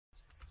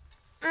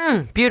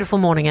Beautiful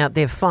morning out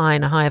there,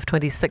 fine, a high of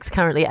 26,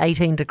 currently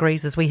 18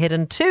 degrees as we head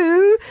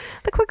into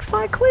the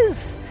Quickfire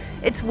Quiz.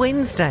 It's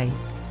Wednesday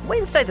the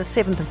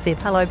 7th of Feb.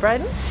 Hello,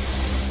 Braden.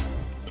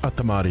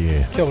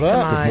 Atamarie. Kia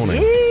ora. Good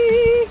morning.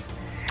 Yeah.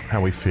 How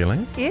are we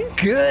feeling? Yeah.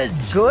 Good.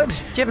 Good. Did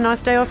you have a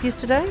nice day off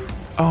yesterday?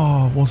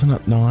 Oh, wasn't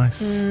it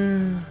nice?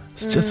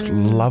 It's just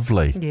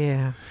lovely.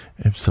 Yeah.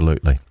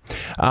 Absolutely.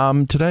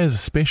 Today is a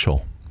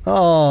special.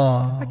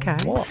 Oh. Okay.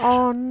 What?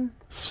 On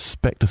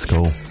Back to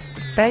school.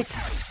 back to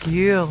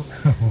school.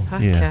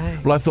 Okay. Yeah.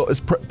 Well, I thought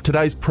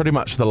today's pretty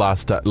much the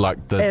last day,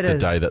 like the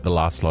day that the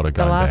last lot are The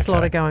going back. last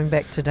lot are going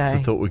back today. So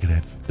I thought we could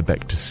have the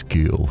back to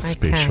school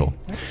special.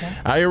 Okay.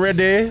 Are you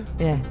ready?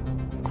 Yeah.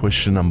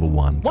 Question number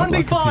 1.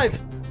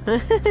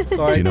 1v5.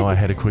 Sorry. Do you know I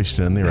had a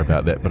question in there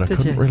about that, but I Did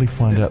couldn't you? really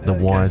find out the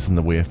whys and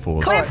the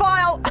wherefores. Clear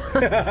file.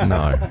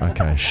 No.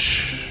 Okay.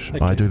 Shh.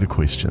 I do the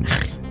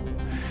questions.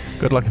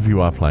 Good luck if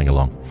you are playing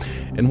along.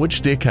 In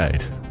which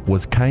decade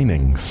was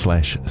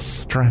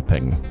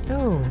caning/strapping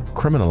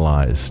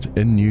criminalised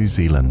in New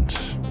Zealand?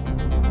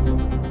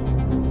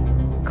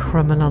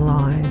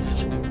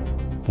 Criminalised.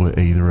 Were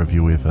either of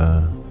you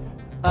ever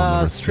on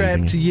the receiving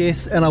Strapped, end?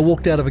 yes, and I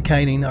walked out of a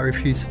caning. I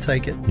refused to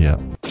take it. Yeah.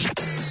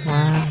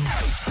 Wow.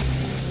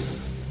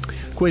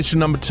 Question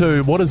number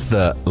 2. What is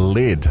the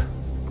lead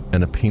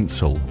in a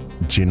pencil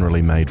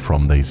generally made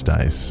from these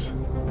days?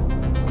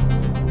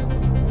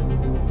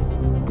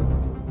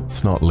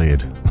 It's not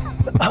lead.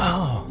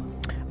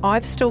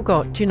 I've still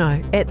got,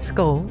 at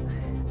school,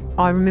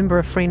 I remember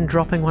a friend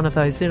dropping one of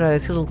those,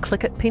 those little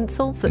click-it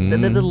pencils that the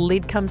little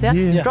lead comes out.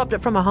 Yeah. Dropped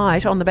it from a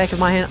height on the back of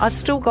my hand. I've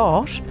still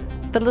got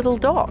the little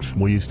dot.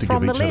 We used to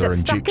from give the each lead. other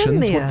It's stuck in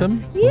injections there. with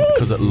them. Yes.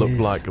 Because it looked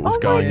like it was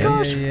going my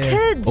gosh, Yeah.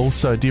 kids. in.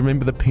 Also, do you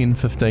remember the Pen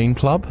 15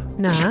 Club?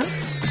 Nah.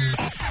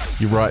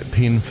 You write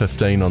Pen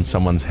 15 on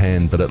someone's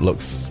hand, but it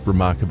looks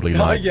remarkably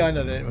like... Oh, yeah, I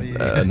know that.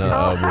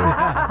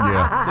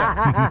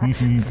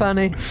 Yeah.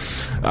 Funny.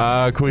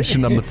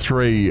 Question number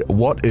 3.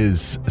 What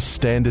is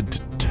Standard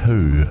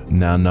 2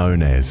 now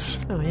known as?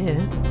 Oh, yeah.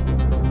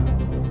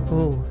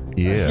 Oh.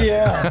 Yeah.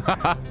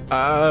 Yeah.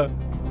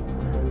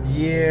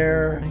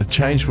 Yeah. It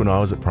changed when I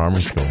was at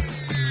primary school.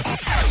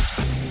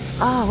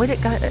 Oh, where'd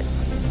it go?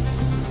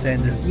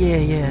 Standard.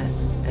 Yeah.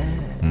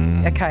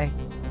 Okay.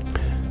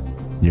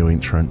 New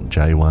entrant,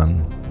 J1.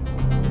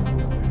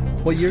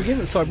 What year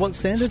again? Sorry, what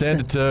standard?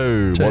 Standard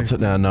 2. Two. What's it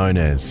now known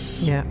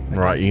as? Yeah.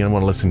 Right, you're going to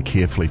want to listen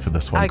carefully for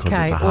this one because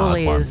Okay, it's a all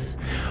hard one. ears.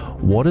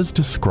 What is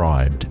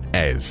described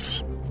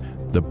as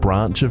the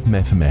branch of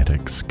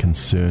mathematics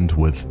concerned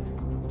with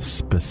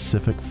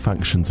specific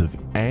functions of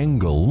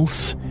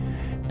angles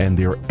and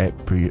their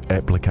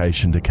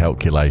application to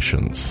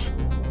calculations?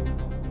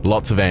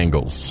 Lots of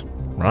angles,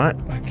 right?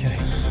 Okay.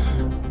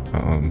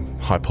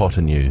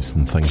 Hypotenuse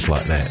and things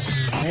like that.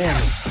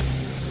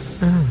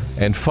 Man.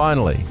 And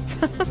finally,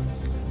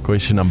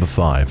 question number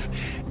 5.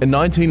 In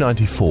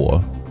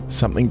 1994,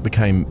 something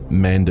became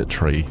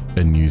mandatory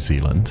in New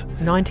Zealand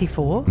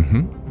 94.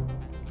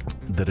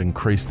 that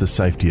increased the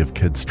safety of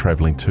kids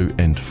travelling to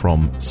and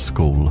from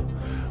school.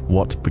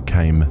 What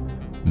became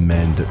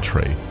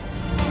mandatory?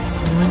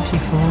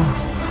 94.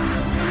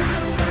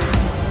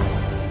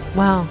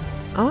 Wow.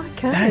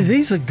 Okay. Hey,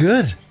 these are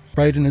good.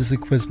 Braden is the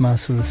quiz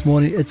master this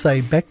morning. It's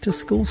a back to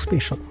school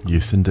special.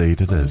 Yes, indeed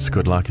it is.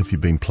 Good luck if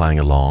you've been playing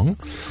along.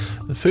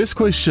 The first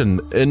question,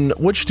 in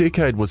which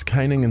decade was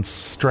caning and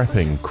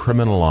strapping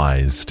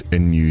criminalised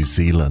in New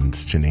Zealand,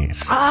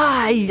 Jeanette?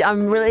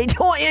 I'm really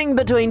toying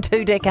between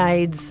 2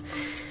 decades.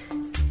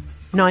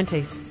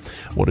 90s.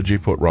 What did you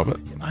put, Robert?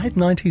 I had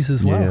 90s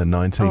as well. Yeah,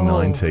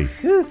 1990.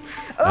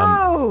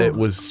 It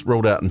was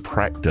ruled out in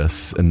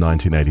practice in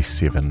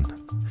 1987.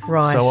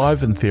 Right. So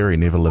I've, in theory,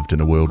 never lived in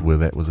a world where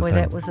that was a Where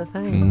thing. that was a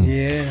thing.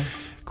 Yeah.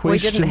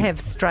 Question. We didn't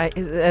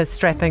have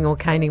strapping or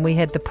caning. We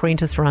had the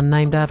Prentice Run,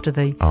 named after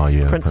the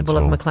principal principal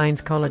of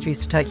Maclean's College.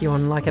 Used to take you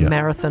on like a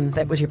marathon.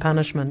 That was your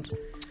punishment.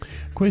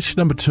 Question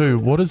number 2.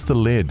 What is the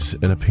lead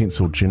in a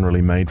pencil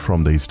generally made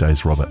from these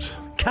days, Robert?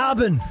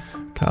 Carbon.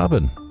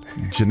 Carbon.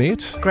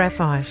 Jeanette?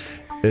 Graphite.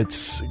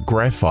 It's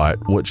graphite,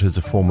 which is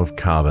a form of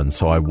carbon,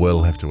 so I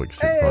will have to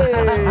accept both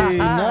those answers.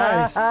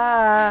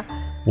 Nice.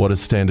 What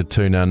is Standard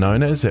 2 now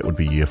known as? That would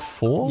be Year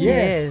 4.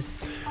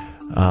 Yes.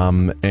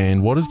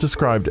 And what is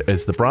described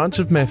as the branch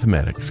of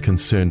mathematics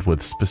concerned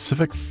with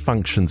specific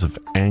functions of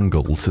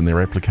angles and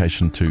their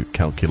application to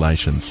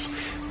calculations.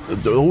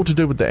 All to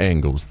do with the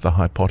angles, the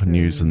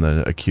hypotenuse and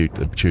the acute,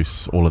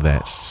 obtuse, all of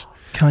that.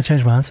 Can I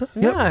change my answer?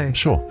 No.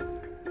 Sure.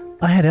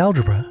 I had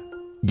algebra.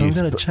 Yes,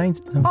 I'm going but- to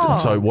change.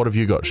 So what have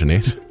you got,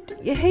 Jeanette?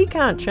 Yeah, he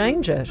can't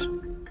change it.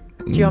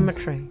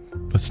 Geometry.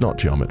 It's not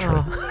geometry.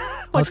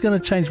 I was going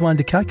to change mine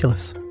to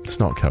calculus. It's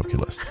not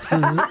calculus.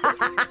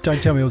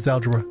 Don't tell me it was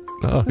algebra.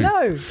 No.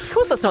 No, of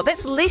course it's not.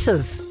 That's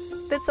letters.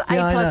 That's A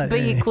Yeah, I plus know. B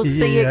Yeah. equals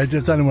Yeah, CX.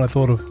 that's only what I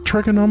thought of.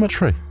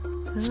 Trigonometry.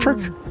 It's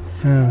trig.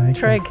 Oh, okay.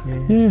 Trig.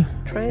 Yeah.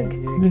 Trig.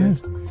 Yeah.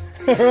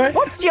 All right.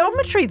 What's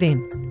geometry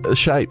then?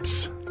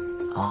 Shapes.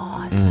 Oh,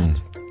 I see.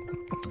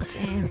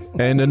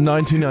 And in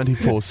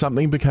 1994,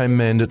 something became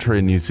mandatory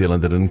in New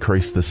Zealand that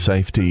increased the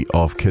safety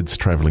of kids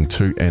travelling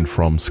to and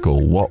from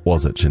school. What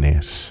was it,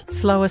 Jeanette?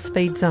 Slower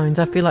speed zones.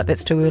 I feel like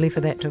that's too early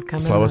for that to have come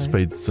in. Slower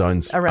speed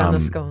zones. Around the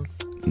schools.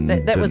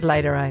 That was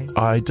later, eh?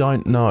 I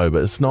don't know,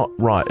 but it's not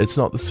right. It's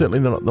not certainly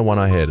not the one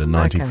I had in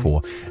 94.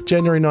 Okay.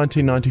 January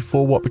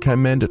 1994, what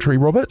became mandatory,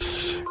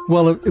 Robert?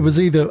 Well, it was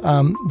either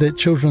that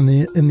children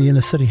in the inner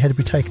city had to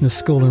be taken to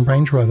school in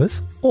Range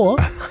Rovers, or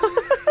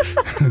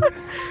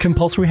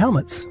compulsory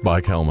helmets.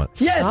 Bike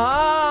helmets. Yes!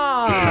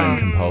 Became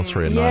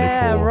compulsory in 94.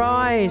 Yeah,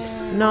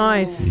 right.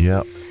 Nice.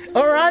 Yep.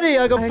 Alrighty,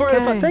 I got 4 out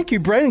of 5. Thank you,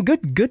 Braden.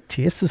 Good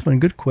test. This one,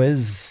 good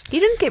quiz.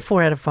 You didn't get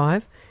 4 out of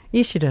 5.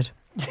 Yes, you did.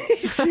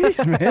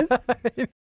 Jeez, man.